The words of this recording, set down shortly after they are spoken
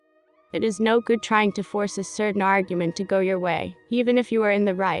It is no good trying to force a certain argument to go your way, even if you are in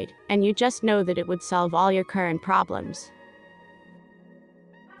the right, and you just know that it would solve all your current problems.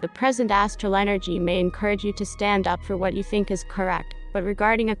 The present astral energy may encourage you to stand up for what you think is correct, but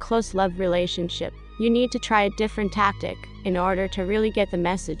regarding a close love relationship, you need to try a different tactic in order to really get the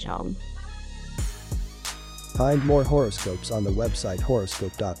message home. Find more horoscopes on the website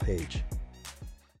horoscope.page.